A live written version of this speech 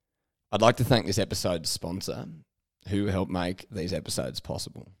I'd like to thank this episode's sponsor, who helped make these episodes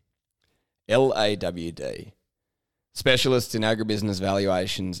possible. LAWD, specialists in agribusiness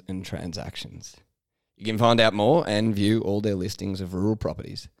valuations and transactions. You can find out more and view all their listings of rural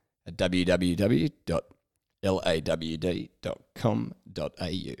properties at www.lawd.com.au.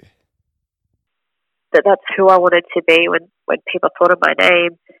 That's who I wanted to be when people thought of my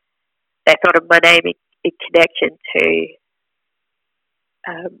name. They thought of my name in connection to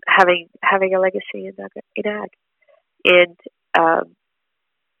having a legacy in ag. And I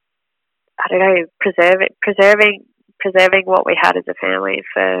don't know, preserving what we had as a family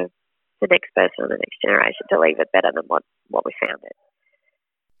for the next person or the next generation to leave it better than what we found it.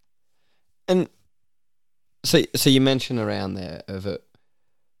 And so you mentioned around there of it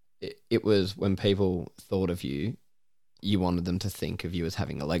was when people thought of you, you wanted them to think of you as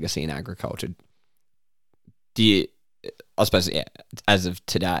having a legacy in agriculture. I suppose, yeah, as of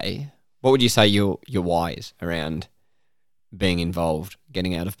today, what would you say your why is around being involved,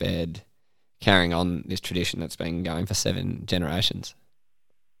 getting out of bed, carrying on this tradition that's been going for 7 generations?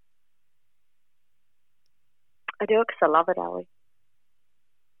 I do it because I love it, Ali.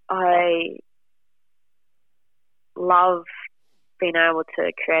 I love being able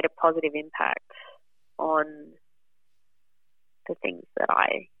to create a positive impact on the things that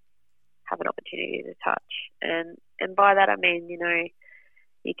I have an opportunity to touch. And by that I mean, you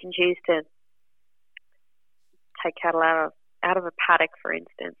can choose to take cattle out of a paddock, for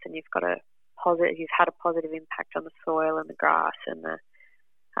instance, and you've had a positive impact on the soil and the grass and the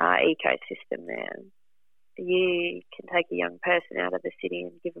ecosystem there. You can take a young person out of the city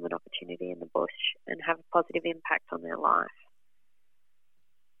and give them an opportunity in the bush and have a positive impact on their life.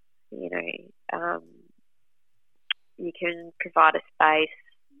 You can provide a space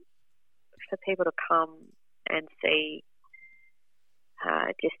for people to come and see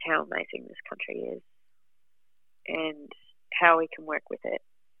just how amazing this country is and how we can work with it.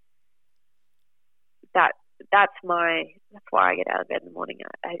 That's why I get out of bed in the morning.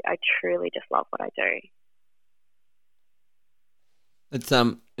 I truly just love what I do. It's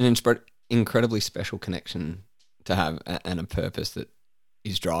an incredibly special connection to have and a purpose that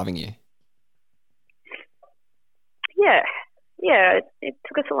is driving you. Yeah. It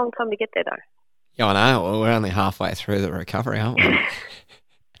took us a long time to get there, though. Yeah, I know. Well, we're only halfway through the recovery, aren't we?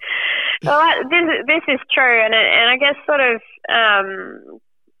 Well, this is true, and I guess sort of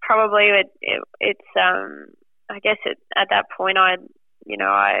probably it's I guess at that point I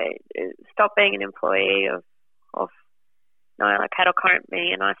stopped being an employee of Nyala Cattle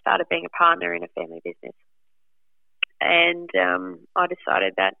Company, and I started being a partner in a family business. And I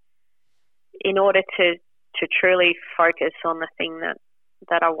decided that in order to truly focus on the thing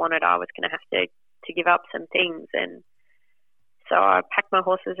that I wanted, I was going to have to give up some things. And so I packed my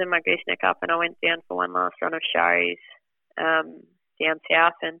horses and my gooseneck up, and I went down for one last run of shows down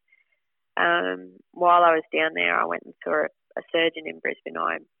south. And while I was down there, I went and saw a surgeon in Brisbane.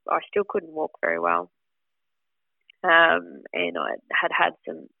 I still couldn't walk very well. And I had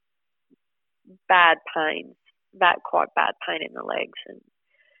some bad pains, quite bad pain in the legs. And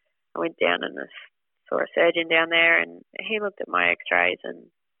I went down and saw a surgeon down there, and he looked at my x-rays and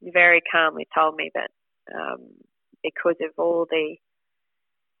very calmly told me that because of all the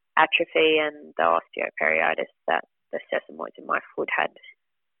atrophy and the osteoporosis, that the sesamoids in my foot had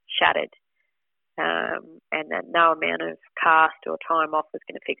shattered, and that no amount of cast or time off was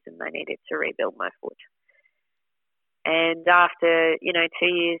going to fix them. They needed to rebuild my foot. And after 2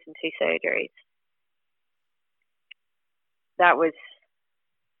 years and 2 surgeries, that was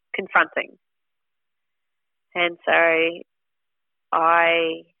confronting. And so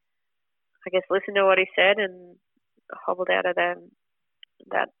I guess listened to what he said and hobbled out of that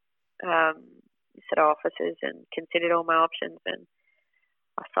set of offices and considered all my options, and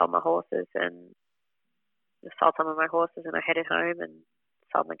I sold my horses and sold some of my horses, and I headed home and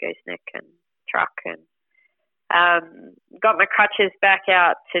sold my gooseneck and truck and got my crutches back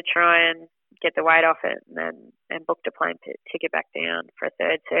out to try and get the weight off it, and booked a plane ticket back down for a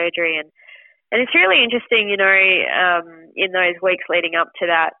third surgery. And it's really interesting, in those weeks leading up to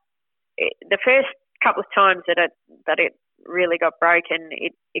that, the first couple of times that it really got broken,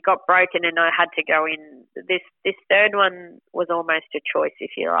 it got broken, and I had to go in. This third one was almost a choice,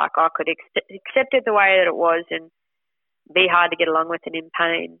 if you like. I could accept it the way that it was and be hard to get along with and in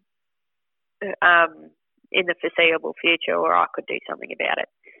pain in the foreseeable future, or I could do something about it.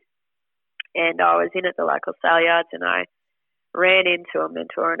 And I was in at the local sale yards, and I ran into a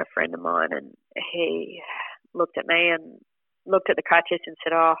mentor and a friend of mine, and he looked at me and looked at the crutches and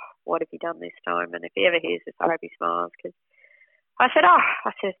said, "Oh, what have you done this time?" And if he ever hears this, I hope he smiles, because I said,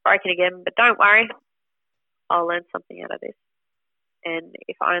 it's broken again, but don't worry. I'll learn something out of this. And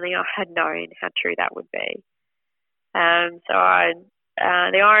if only I had known how true that would be.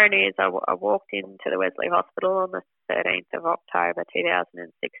 The irony is I walked into the Wesley Hospital on the 13th of October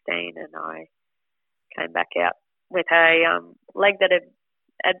 2016, and I came back out with a leg that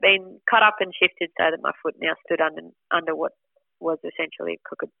had been cut up and shifted so that my foot now stood under what was essentially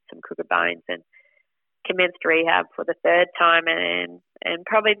some crooked bones, and commenced rehab for the third time. And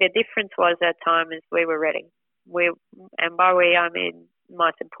probably the difference was that time is we were ready. And by we, I mean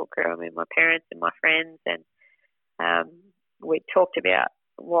my simple crew, I mean my parents and my friends, and we talked about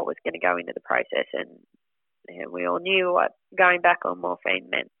what was going to go into the process, and we all knew what going back on morphine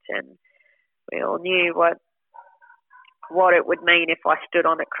meant, and we all knew what it would mean if I stood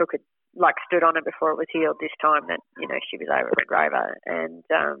on it crooked, like stood on it before it was healed this time, that, she was over and over.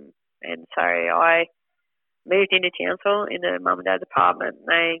 And so I moved into Townsville into Mum and Dad's apartment.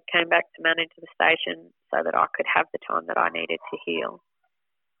 They came back to manage the station so that I could have the time that I needed to heal.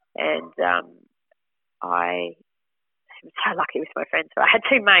 And I was so lucky with my friends. So I had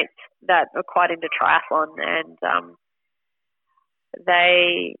two mates that were quite into triathlon, and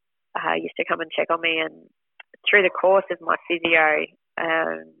they used to come and check on me. And through the course of my physio,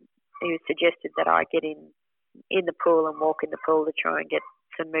 it was suggested that I get in the pool and walk in the pool to try and get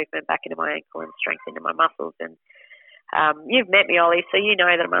some movement back into my ankle and strength into my muscles. And you've met me, Ollie, so you know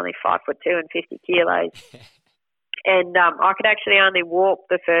that I'm only 5'2" and 50 kilos. And I could actually only walk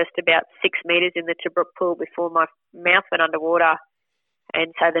the first about 6 meters in the Tobruk pool before my mouth went underwater.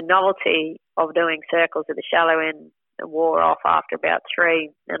 And so the novelty of doing circles at the shallow end wore off after about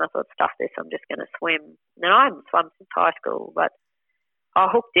 3. And I thought, stuff this, I'm just going to swim. Now, I hadn't swum since high school, but I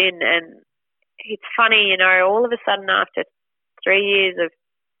hooked in. And it's funny, all of a sudden after 3 years of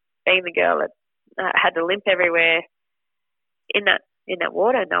being the girl that had to limp everywhere in that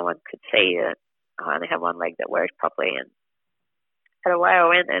water, no one could see that I only have one leg that works properly. And away I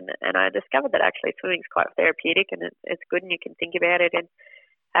went, and I discovered that actually swimming is quite therapeutic, and it's good, and you can think about it.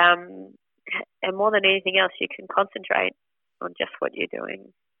 And more than anything else, you can concentrate on just what you're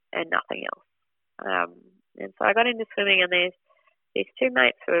doing and nothing else. And so I got into swimming, and these two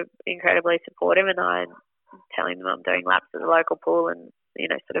mates were incredibly supportive, and I'm telling them I'm doing laps at the local pool, and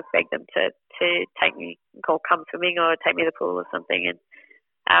sort of beg them to take me, come swimming or take me to the pool or something. And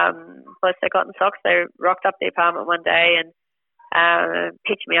plus they got in socks. They rocked up the apartment one day and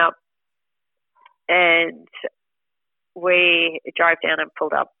picked me up, and we drove down and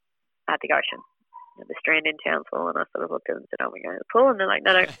pulled up at the ocean at the Strand in Townsville. And I sort of looked at them and said, "Oh, we're going to the pool," and they're like,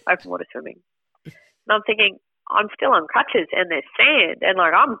 "No, open water swimming." And I'm thinking, I'm still on crutches and there's sand, and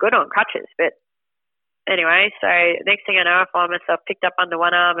I'm good on crutches, but anyway, so next thing I know, I find myself picked up under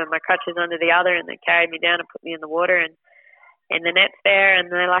one arm and my crutches under the other, and they carried me down and put me in the water, and the net's there,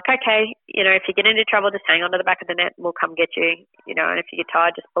 and they're like, "Okay, if you get into trouble, just hang on to the back of the net and we'll come get you, and if you get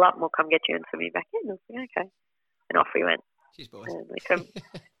tired, just pull up and we'll come get you and swim you back in." Okay. And off we went. Jeez, boys. And we swim.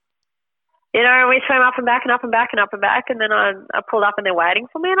 We swam up and back and up and back and up and back, and then I pulled up and they're waiting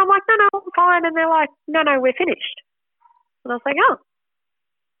for me, and I'm like, no, I'm fine. And they're like, no, we're finished. And I was like, oh.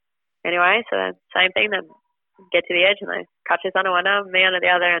 Anyway, so same thing, then get to the edge and they crutches under one arm, me under the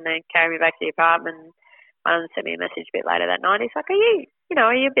other, and they carry me back to the apartment. And one of them sent me a message a bit later that night. He's like, are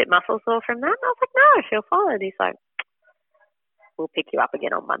you a bit muscle sore from that? And I was like, no, I feel fine. He's like, we'll pick you up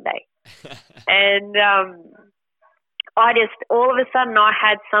again on Monday. And I just, all of a sudden, I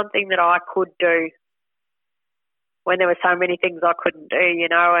had something that I could do when there were so many things I couldn't do,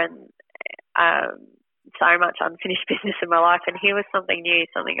 and so much unfinished business in my life. And here was something new,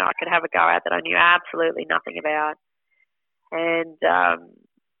 something I could have a go at that I knew absolutely nothing about. And I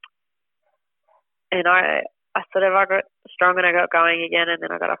got strong and I got going again, and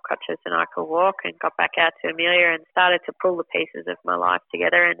then I got off crutches and I could walk and got back out to Amelia and started to pull the pieces of my life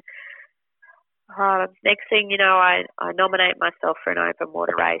together. And next thing you know, I nominate myself for an open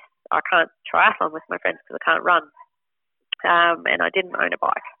water race. I can't triathlon with my friends because I can't run. And I didn't own a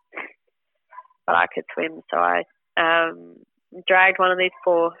bike, but I could swim. So I dragged one of these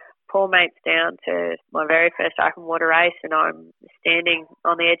poor mates down to my very first open water race, and I'm standing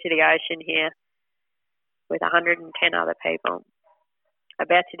on the edge of the ocean here with 110 other people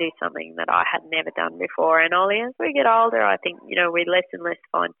about to do something that I had never done before. And Ollie, as we get older, I think, we less and less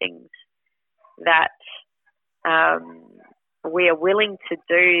find things that we are willing to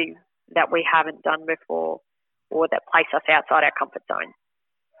do that we haven't done before, or that place us outside our comfort zone.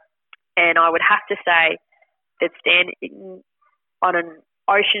 And I would have to say that standing on an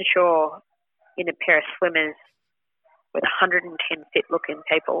ocean shore in a pair of swimmers with 110 fit-looking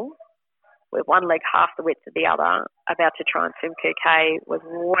people with one leg half the width of the other, about to try and swim 2K, was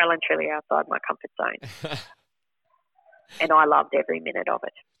well and truly outside my comfort zone. And I loved every minute of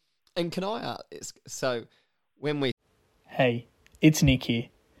it. And can I ask, so when we... Hey, it's Nick here,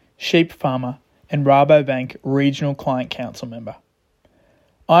 sheep farmer and Rabobank Regional Client Council member.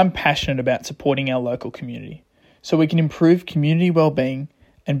 I'm passionate about supporting our local community so we can improve community wellbeing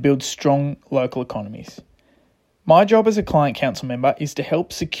and build strong local economies. My job as a Client Council member is to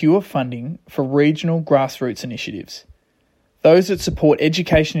help secure funding for regional grassroots initiatives, those that support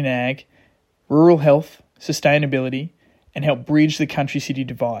education in ag, rural health, sustainability, and help bridge the country-city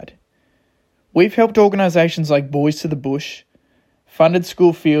divide. We've helped organisations like Boys to the Bush, funded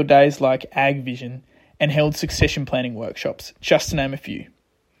school field days like Ag Vision, and held succession planning workshops, just to name a few.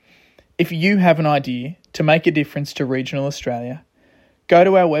 If you have an idea to make a difference to regional Australia, go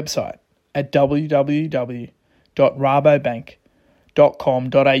to our website at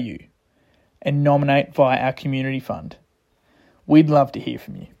www.rabobank.com.au and nominate via our community fund. We'd love to hear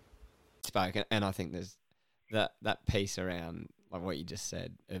from you. Spoken, and I think there's that piece around like what you just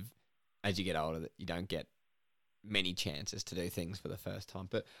said of as you get older that you don't get many chances to do things for the first time.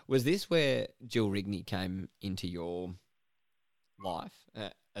 But was this where Jill Rigney came into your life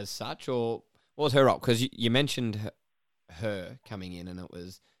as such, or what was her role? Because you mentioned her coming in, and it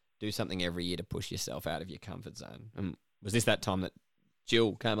was do something every year to push yourself out of your comfort zone. And was this that time that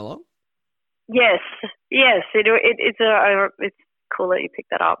Jill came along? Yes. It's cool that you picked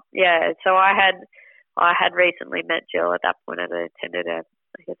that up. Yeah. So I had recently met Jill. At that point, I attended a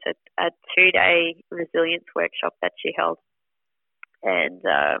 2-day resilience workshop that she held, and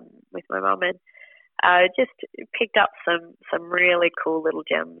with my mum, and just picked up some really cool little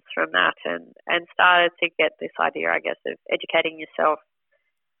gems from that, and started to get this idea, I guess, of educating yourself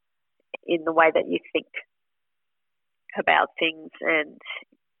in the way that you think about things. And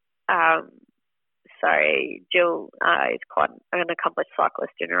so Jill is quite an accomplished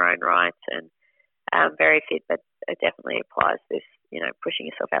cyclist in her own right, and very fit, but it definitely applies this, pushing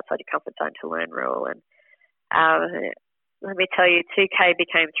yourself outside your comfort zone to learn rule. And let me tell you, 2K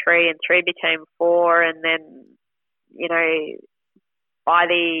became 3 and 3 became 4. And then, by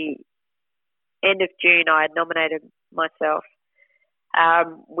the end of June, I had nominated myself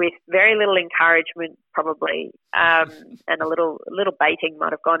with very little encouragement, probably, and a little baiting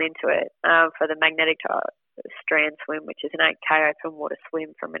might have gone into it for the Magnetic Strand Swim, which is an 8K open water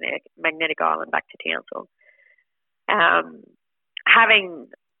swim from an magnetic island back to Townsville. Having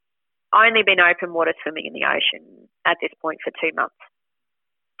only been open water swimming in the ocean at this point for 2 months.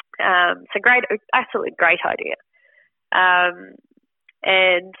 So absolutely great idea.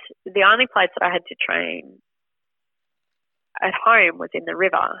 And the only place that I had to train at home was in the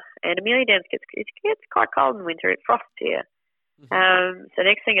river. And Amelia Downs gets quite cold in winter. It frosts here. Mm-hmm. So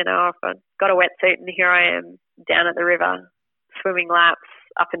next thing I know, I've got a wetsuit, and here I am down at the river, swimming laps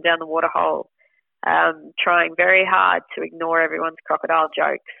up and down the waterhole, trying very hard to ignore everyone's crocodile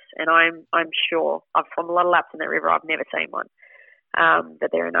jokes. And I'm sure I've swum a lot of laps in that river. I've never seen one,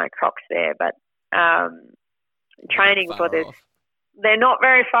 but there are no crocs there. But training for this, they're not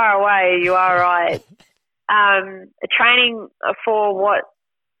very far away. You are right. Training for what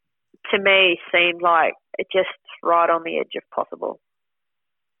to me seemed like just right on the edge of possible.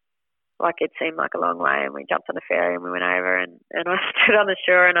 Like it seemed like a long way, and we jumped on a ferry and we went over, and I stood on the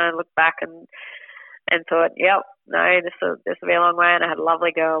shore and I looked back and thought, yep, no, this will be a long way. And I had a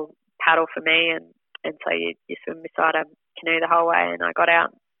lovely girl paddle for me, and so you swim beside a canoe the whole way. And I got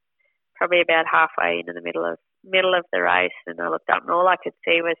out probably about halfway into the middle of the race, and I looked up, and all I could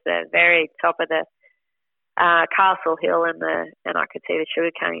see was the very top of the Castle Hill, and I could see the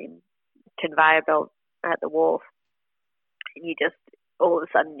sugarcane conveyor belt at the wharf. And you just, all of a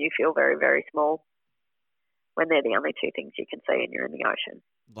sudden, you feel very, very small when they're the only 2 things you can see and you're in the ocean.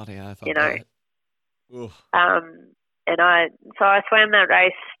 Bloody hell, And I swam that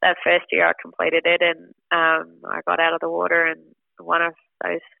race that first year. I completed it, and I got out of the water, and one of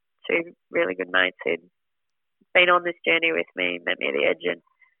those 2 really good mates who'd been on this journey with me met me at the edge, and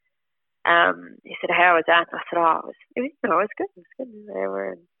he said, "How was that?" And I said, it was good. It was good.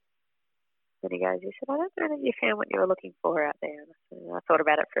 Whatever. And then he said, "I don't know that you found what you were looking for out there." And I thought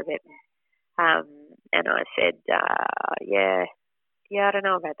about it for a bit, and I said, "Yeah, I don't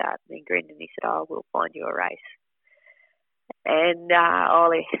know about that." And he grinned and he said, "Oh, we'll find you a race." And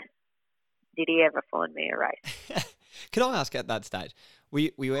Ollie, did he ever find me a race? Can I ask, at that stage, were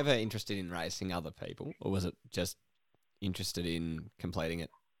you ever interested in racing other people, or was it just interested in completing it,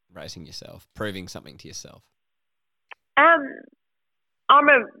 racing yourself, proving something to yourself? I'm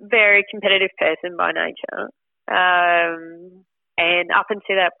a very competitive person by nature, And up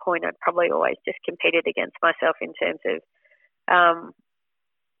until that point, I'd probably always just competed against myself in terms of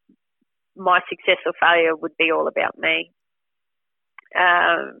my success or failure would be all about me.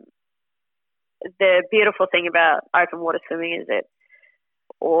 The beautiful thing about open water swimming is that,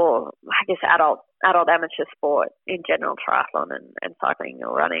 or I guess adult amateur sport in general, triathlon and cycling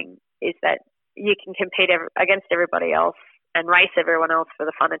or running, is that you can compete against everybody else and race everyone else for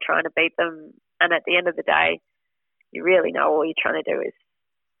the fun of trying to beat them. And at the end of the day, you really know all you're trying to do is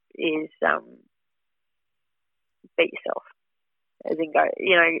beat yourself. As in go,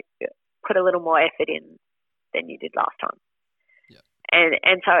 put a little more effort in than you did last time. Yeah.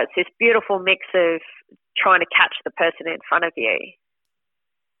 And so it's this beautiful mix of trying to catch the person in front of you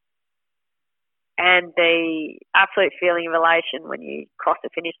and the absolute feeling of elation when you cross the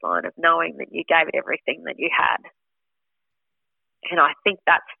finish line of knowing that you gave it everything that you had. And I think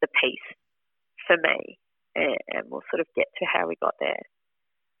that's the piece for me. And we'll sort of get to how we got there.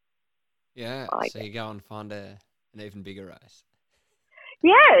 Yeah, so you go and find an even bigger race.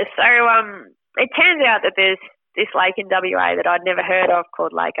 Yeah, so it turns out that there's this lake in WA that I'd never heard of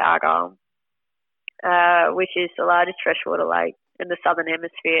called Lake Argyle, which is the largest freshwater lake in the Southern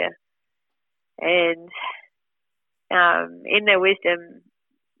Hemisphere. And in their wisdom,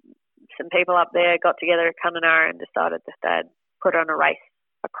 some people up there got together at Kununurra and decided that they'd put on a race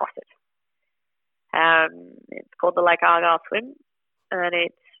across it. It's called the Lake Argyle Swim, and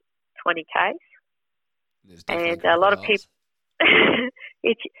it's 20 k's. And a lot of people.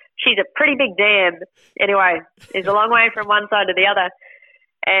 She's a pretty big dam. Anyway, it's a long way from one side to the other,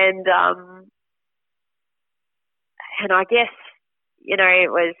 and I guess it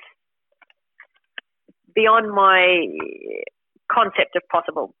was beyond my concept of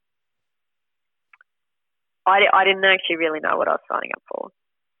possible. I didn't actually really know what I was signing up for.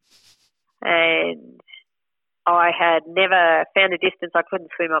 And I had never found a distance I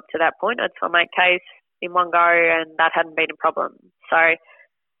couldn't swim up to that point. I'd swum 8 k's in one go, and that hadn't been a problem. So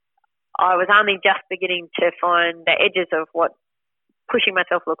I was only just beginning to find the edges of what pushing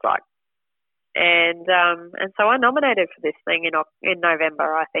myself looked like. And so I nominated for this thing in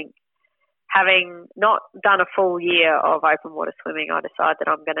November, I think. Having not done a full year of open water swimming, I decided that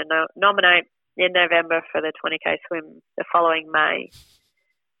I'm going to nominate in November for the 20k swim the following May.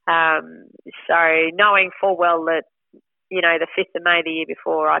 So knowing full well that, the 5th of May the year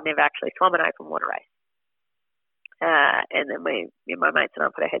before, I'd never actually swum an open water race. And then my mates and I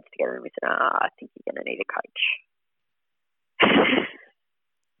put our heads together and we said, I think you're going to need a coach.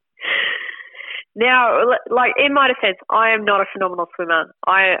 Now, like in my defense, I am not a phenomenal swimmer.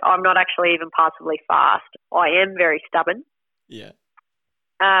 I'm not actually even passably fast. I am very stubborn. Yeah.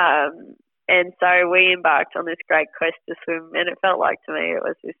 And so we embarked on this great quest to swim, and it felt like to me it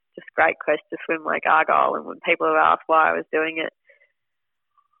was this just great quest to swim Lake Argyle. And when people would ask why I was doing it,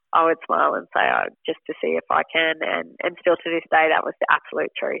 I would smile and say, just to see if I can. And still to this day, that was the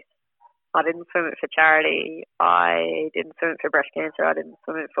absolute truth. I didn't swim it for charity. I didn't swim it for breast cancer. I didn't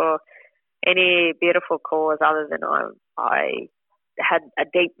swim it for any beautiful cause other than I had a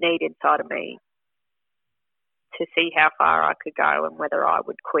deep need inside of me to see how far I could go and whether I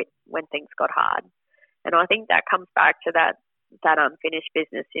would quit when things got hard. And I think that comes back to that unfinished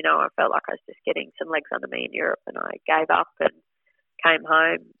business. I felt like I was just getting some legs under me in Europe, and I gave up and came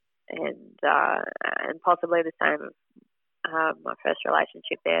home. And possibly the same of my first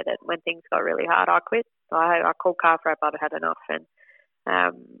relationship there, that when things got really hard, I quit. I called carb rope. I'd had enough. And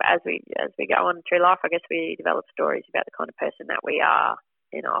as we go on through life, I guess we develop stories about the kind of person that we are.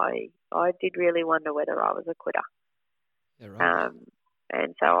 And I did really wonder whether I was a quitter. Yeah, right.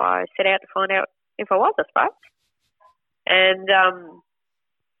 And so I set out to find out if I was, I suppose. And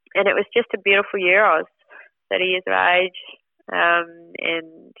it was just a beautiful year. I was 30 years of age,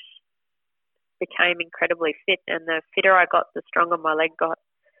 and became incredibly fit. And the fitter I got, the stronger my leg got,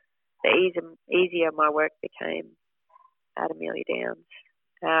 the easier my work became at Amelia Downs.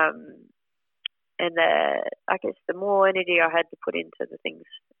 And I guess the more energy I had to put into the things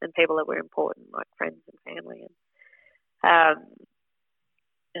and people that were important, like friends and family.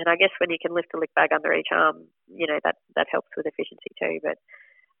 And I guess when you can lift a lick bag under each arm, that helps with efficiency too. But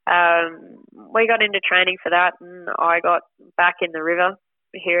we got into training for that, and I got back in the river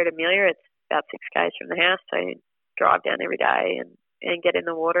here at Amelia. It's about 6 k's from the house, so you drive down every day and get in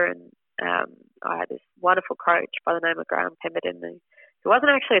the water. And I had this wonderful coach by the name of Graham Pemberton, who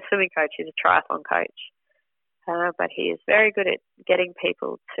wasn't actually a swimming coach, he's a triathlon coach. But he is very good at getting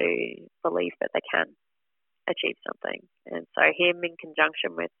people to believe that they can achieve something. And so him, in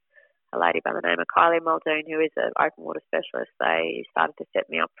conjunction with a lady by the name of Kylie Muldoon, who is an open water specialist, they started to set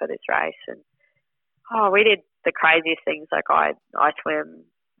me up for this race. And we did the craziest things. Like I swam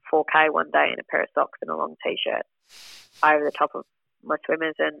 4K one day in a pair of socks and a long t-shirt over the top of my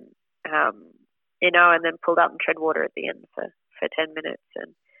swimmers, and and then pulled up and tread water at the end for 10 minutes,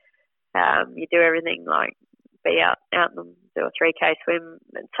 and you do everything like be out and do a 3-hour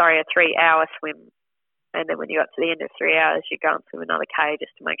swim, and then when you got to the end of 3 hours, you go and swim another K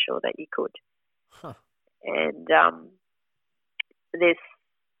just to make sure that you could. Huh. And this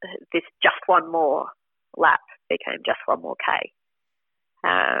just one more lap became just one more K.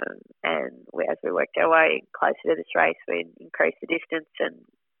 And as we worked our way closer to this race, we increased the distance, and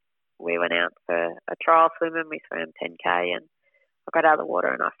we went out for a trial swim, and we swam 10K, and I got out of the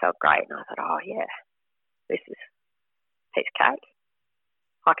water and I felt great, and I thought, oh yeah, this is a piece of cake.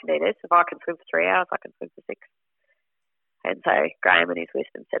 I can do this. If I can swim for 3 hours, I can swim for 6. And so Graham in his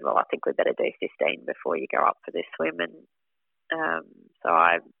wisdom said, well, I think we better do 15 before you go up for this swim. And so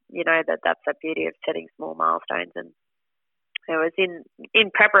that's the beauty of setting small milestones. And it was in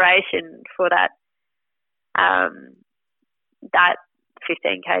preparation for that, that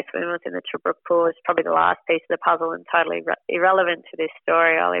 15K swim was in the Tobruk pool. It's probably the last piece of the puzzle and totally irrelevant to this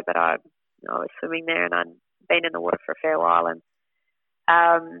story, Ollie, but I was swimming there and I'd been in the water for a fair while, and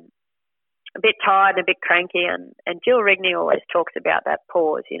a bit tired and a bit cranky, and Jill Rigney always talks about that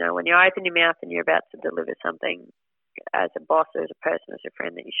pause, when you open your mouth and you're about to deliver something as a boss or as a person, as a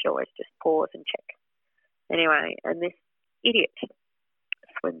friend, that you should always just pause and check. Anyway, and this idiot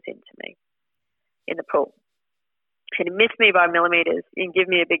swims into me in the pool. And he missed me by millimetres and gave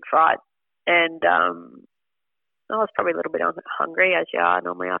me a big fright. And I was probably a little bit hungry, as you are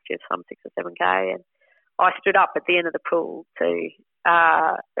normally after some 6 or 7K. And I stood up at the end of the pool to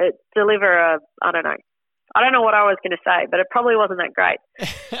deliver I don't know what I was going to say, but it probably wasn't that great.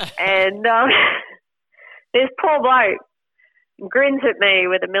 And this poor bloke grins at me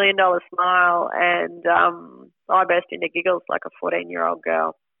with $1 million smile, and I burst into giggles like a 14-year-old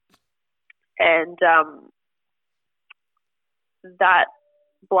girl. And that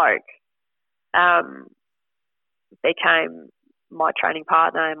bloke became my training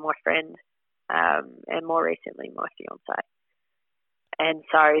partner and my friend, and more recently my fiance. And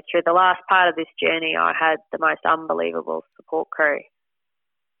so through the last part of this journey, I had the most unbelievable support crew.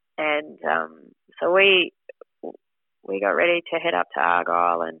 And so we got ready to head up to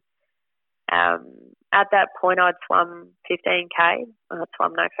Argyle, and at that point I'd swum 15K. I'd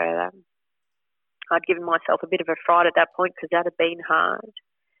swum no further. I'd given myself a bit of a fright at that point because that had been hard.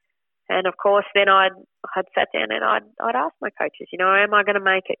 And of course, then I'd sat down and I'd asked my coaches, am I going to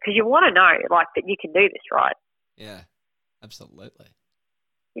make it? Because you want to know, like, that you can do this, right? Yeah, absolutely.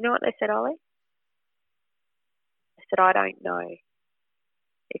 You know what they said, Ollie? They said, I don't know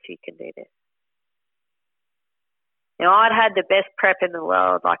if you can do this. I'd had the best prep in the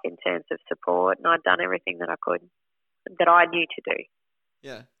world, like in terms of support, and I'd done everything that I could, that I knew to do.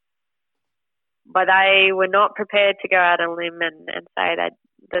 Yeah. But they were not prepared to go out on a limb and say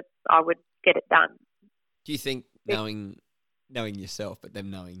that I would get it done. Do you think knowing yourself, but them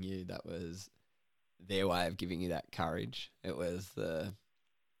knowing you, that was their way of giving you that courage? It was the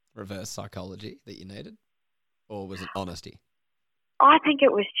reverse psychology that you needed? Or was it honesty? I think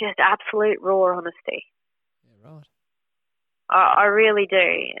it was just absolute raw honesty. Yeah, right. I really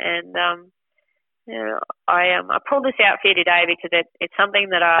do. And I pulled this out for you today because it's something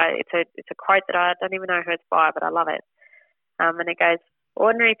that it's a quote that I don't even know who it's by, but I love it. And it goes,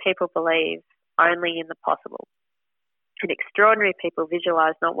 ordinary people believe only in the possible, and extraordinary people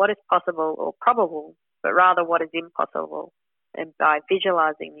visualize not what is possible or probable, but rather what is impossible. And by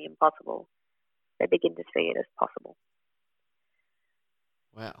visualizing the impossible, they begin to see it as possible.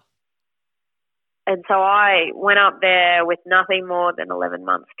 Wow. And so I went up there with nothing more than 11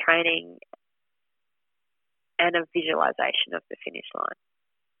 months training and a visualization of the finish line.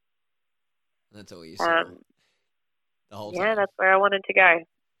 And that's all you saw the whole time? Yeah, that's where I wanted to go.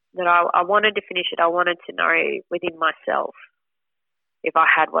 That I wanted to finish it. I wanted to know within myself if I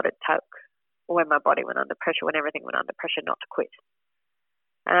had what it took when my body went under pressure, when everything went under pressure, not to quit.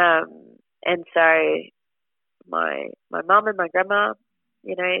 And so my mum and my grandma,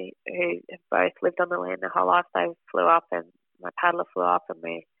 who have both lived on the land their whole life, they flew up, and my paddler flew up, and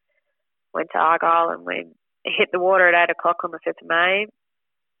we went to Argyle, and we hit the water at 8 o'clock on the 5th of May.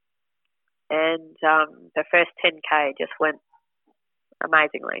 And the first 10K just went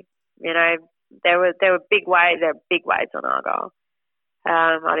amazingly. There were big waves. There were big waves on Argyle.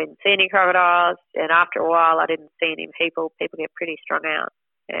 I didn't see any crocodiles, and after a while, I didn't see any people. People get pretty strung out,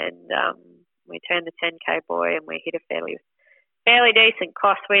 and we turned the 10K buoy, and we hit a fairly decent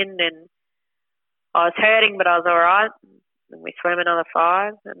crosswind, and I was hurting, but I was all right. And we swam another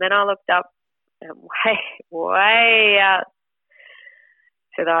 5, and then I looked up and way out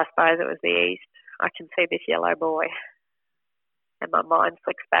to I suppose it was the east, I can see this yellow buoy. And my mind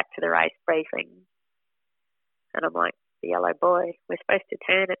flicks back to the race briefing. And I'm like, the yellow buoy. We're supposed to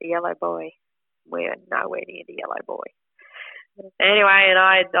turn at the yellow buoy. We're nowhere near the yellow buoy. Anyway, and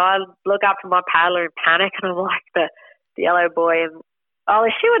I look up from my paddler in panic, and I'm like, the yellow buoy. And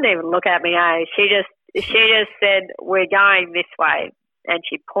she wouldn't even look at me, eh? She just said, we're going this way. And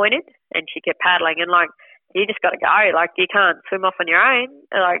she pointed, and she kept paddling. And, like, you just got to go. Like, you can't swim off on your own.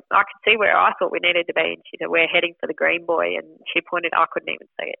 And, like, I could see where I thought we needed to be. And she said, we're heading for the green buoy. And she pointed, I couldn't even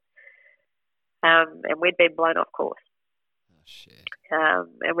see it. And we'd been blown off course. Oh, shit.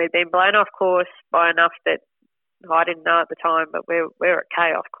 And we'd been blown off course by enough that I didn't know at the time, but we're at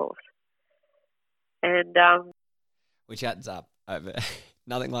K off course. And which adds up over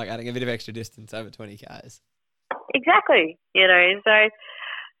nothing like adding a bit of extra distance over 20 Ks. Exactly, so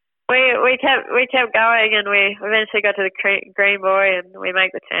we kept going, and we eventually got to the green buoy, and we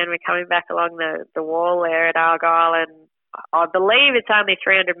make the turn. We're coming back along the wall there at Argyle, and I believe it's only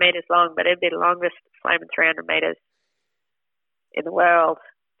 300 metres long, but it'd be the longest flaming 300 metres in the world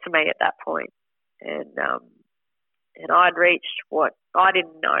to me at that point. And I'd reached what I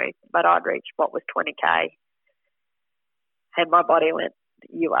didn't know, but I'd reached what was 20K, and my body went,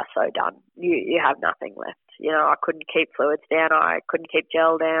 you are so done. You have nothing left. I couldn't keep fluids down. I couldn't keep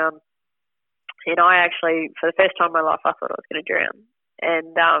gel down. And I actually, for the first time in my life, I thought I was going to drown.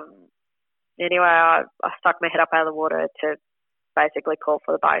 And anyway, I stuck my head up out of the water to basically call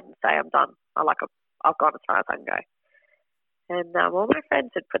for the boat and say, I'm done. I've gone as far as I can go. And all my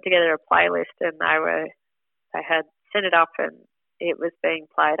friends had put together a playlist, and they had sent it up, and it was being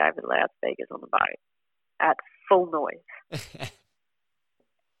played over the loudspeakers on the boat at full noise.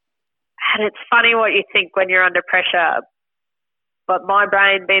 And it's funny what you think when you're under pressure. But my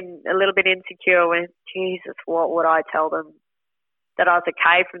brain, being a little bit insecure, went, Jesus, what would I tell them? That I was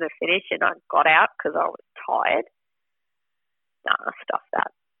okay from the finish and I got out because I was tired? Nah, stuff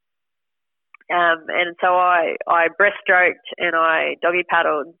that. And so I breaststroked and I doggy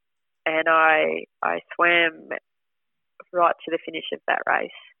paddled and I swam right to the finish of that race.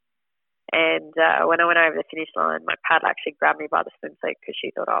 And when I went over the finish line, my paddler actually grabbed me by the swimsuit because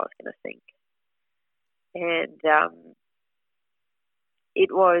she thought I was going to sink. And it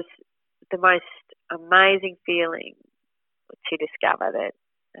was the most amazing feeling to discover that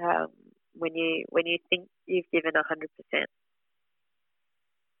when you think you've given 100%,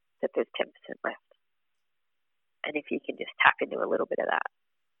 that there's 10% left. And if you can just tap into a little bit of that,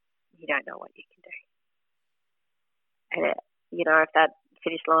 you don't know what you can do. And if that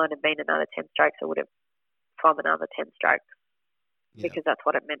finish line had been another 10 strokes, I would have swum another 10 strokes, because that's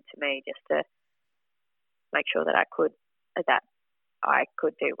what it meant to me, just to make sure that I could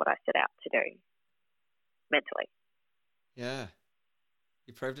do what I set out to do mentally. Yeah.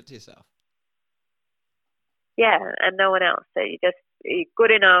 You proved it to yourself. Yeah, and no one else. So you're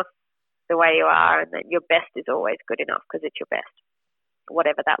good enough the way you are, and that your best is always good enough because it's your best,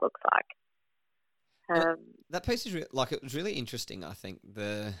 whatever that looks like. That piece is it was really interesting. I think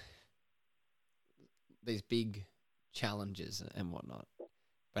these big challenges and whatnot,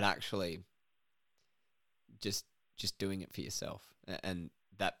 but actually just doing it for yourself, and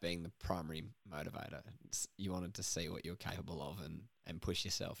that being the primary motivator. You wanted to see what you're capable of and push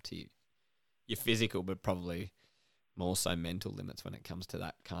yourself to your physical, but probably more so mental limits when it comes to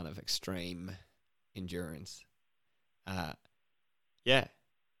that kind of extreme endurance. Yeah.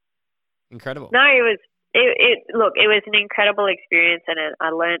 Incredible. No, it was an incredible experience, and I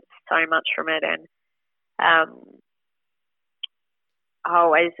learnt so much from it. And I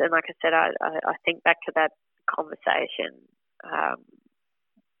always, and like I said, I think back to that conversation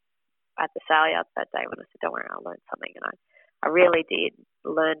at the sail yard that day when I said, don't worry, I learned something. And I really did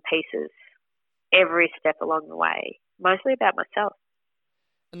learn pieces every step along the way, mostly about myself.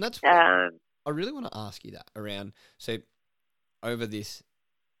 And that's what I really want to ask you that around. So over this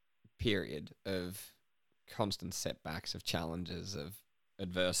period of constant setbacks, of challenges, of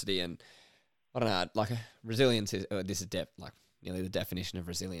adversity, and I don't know, like resilience is nearly the definition of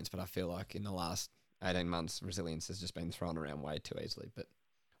resilience, but I feel like in the last 18 months, resilience has just been thrown around way too easily. But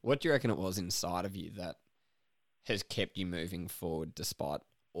what do you reckon it was inside of you that has kept you moving forward despite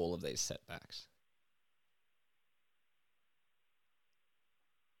all of these setbacks?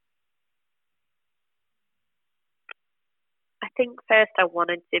 I think first I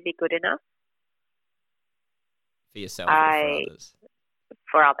wanted to be good enough. For yourself or for others?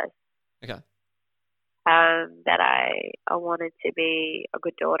 For others. Okay. That I wanted to be a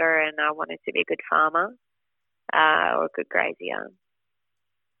good daughter, and I wanted to be a good farmer or a good grazier.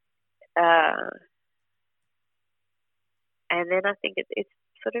 And then I think it's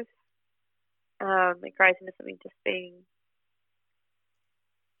sort of it grows into something just being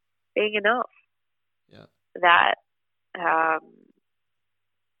enough. Yeah. That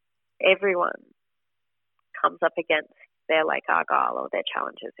everyone comes up against their Lake Argyle or their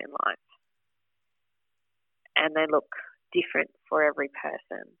challenges in life, and they look different for every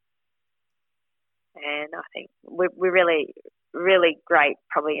person. And I think we're really, really great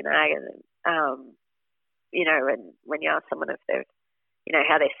probably in ag. You know, and when you ask someone if they've, you know,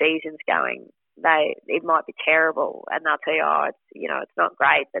 how their season's going, it might be terrible, and they'll tell you, oh, it's not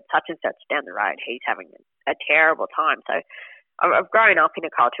great, but such and such down the road, he's having a terrible time. So I've grown up in a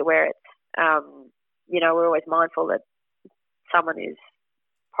culture where it's, you know, we're always mindful that someone is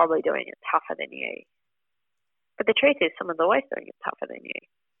probably doing it tougher than you. But the truth is, someone's always doing it tougher than you.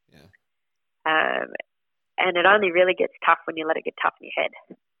 Yeah. And it only really gets tough when you let it get tough in your head.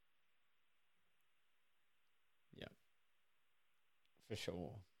 Yeah. For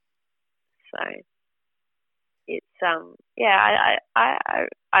sure. So it's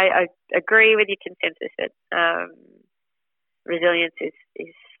I agree with your consensus that resilience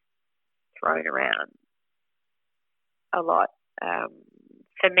is thrown around a lot.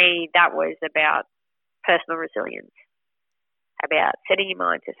 For me, that was about personal resilience, about setting your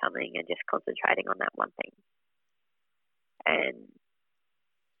mind to something and just concentrating on that one thing. And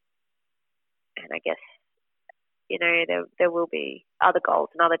I guess, you know, there will be other goals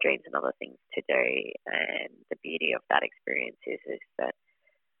and other dreams and other things to do. And the beauty of that experience is that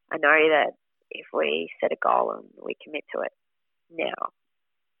I know that if we set a goal and we commit to it now,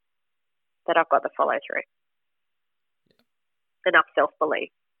 that I've got the follow through. Enough self-belief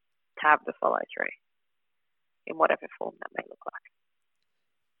to have the follow through in whatever form that may look like.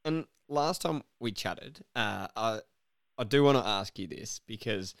 And last time we chatted, I do want to ask you this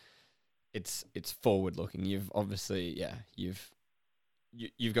because it's forward looking. You've obviously, you've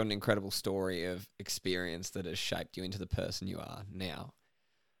got an incredible story of experience that has shaped you into the person you are now.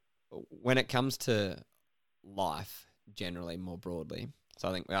 When it comes to life, generally more broadly, so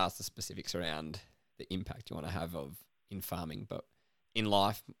I think we asked the specifics around the impact you want to have in farming, but in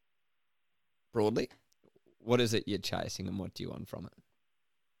life broadly, what is it you're chasing and what do you want from it?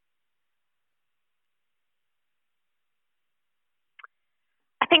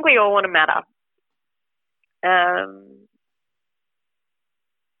 I think we all want to matter.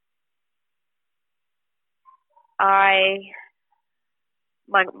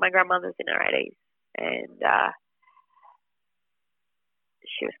 My grandmother's in her 80s, and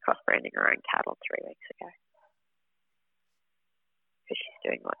she was crossbreeding her own cattle 3 weeks ago because she's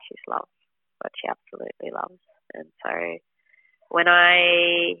doing what she absolutely loves. And so when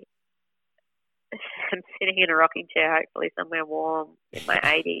I am sitting in a rocking chair, hopefully somewhere warm in my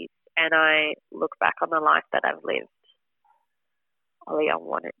 80s, and I look back on the life that I've lived, Ollie, I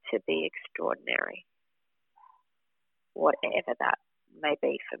want it to be extraordinary, whatever that may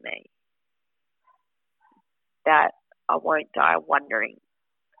be for me. That I won't die wondering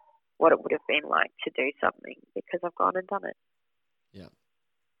what it would have been like to do something because I've gone and done it. Yeah.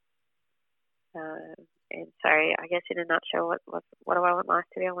 And so I guess in a nutshell, what do I want life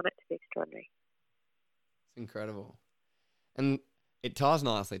to be? I want it to be extraordinary. It's incredible. And it ties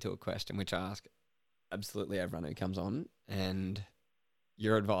nicely to a question which I ask absolutely everyone who comes on, and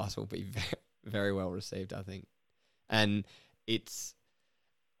your advice will be very, very well received, I think. And it's,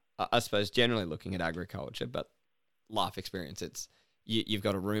 I suppose, generally looking at agriculture, but life experience, it's you've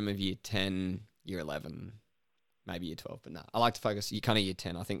got a room of year 10, year 11, maybe year 12, but no, I like to focus kind of year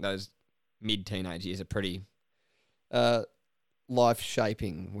 10. I think those mid-teenage years are pretty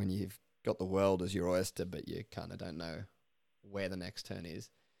life-shaping when you've got the world as your oyster, but you kind of don't know where the next turn is.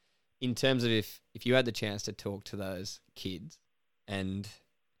 In terms of if you had the chance to talk to those kids and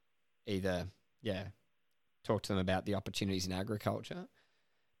either, talk to them about the opportunities in agriculture,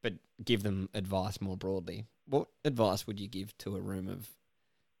 but give them advice more broadly, what advice would you give to a room of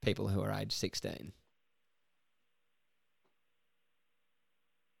people who are age 16?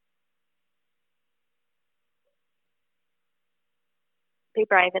 Be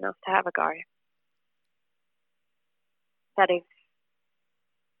brave enough to have a go. That if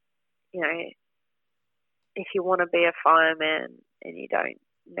you want to be a fireman and you don't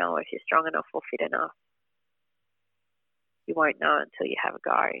know if you're strong enough or fit enough, you won't know until you have a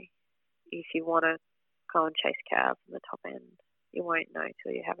go. If you want to go and chase cows in the top end, you won't know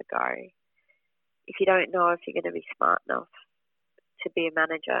until you have a go. If you don't know if you're going to be smart enough to be a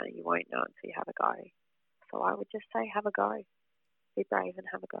manager, you won't know until you have a go. So I would just say have a go. Be brave and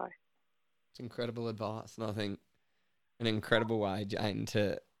have a go. It's incredible advice, and I think an incredible way, Jane,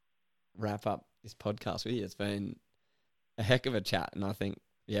 to wrap up this podcast with you. It's been a heck of a chat, and I think,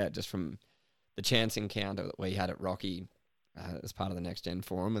 just from the chance encounter that we had at Rocky as part of the Next Gen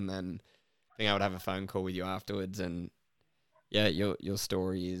Forum, and then being able to have a phone call with you afterwards, and your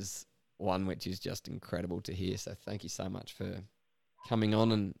story is one which is just incredible to hear. So thank you so much for coming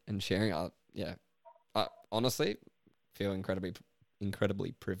on and sharing. I honestly feel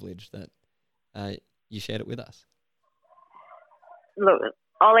incredibly privileged that you shared it with us. Look,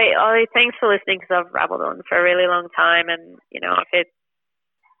 Ollie, thanks for listening, because I've rabbled on for a really long time, and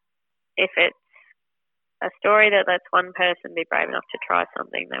if it's a story that lets one person be brave enough to try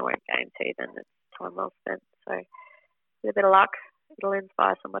something they weren't game to, then it's time well spent. So with a bit of luck, it'll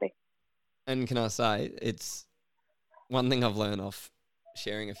inspire somebody. And can I say, it's one thing I've learned off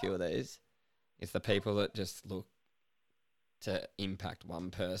sharing a few of these is the people that just look to impact one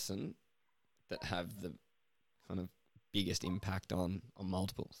person that have the kind of biggest impact on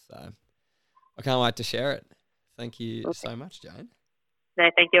multiple. So I can't wait to share it. Thank you so much, Jane. No,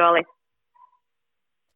 thank you, Ollie.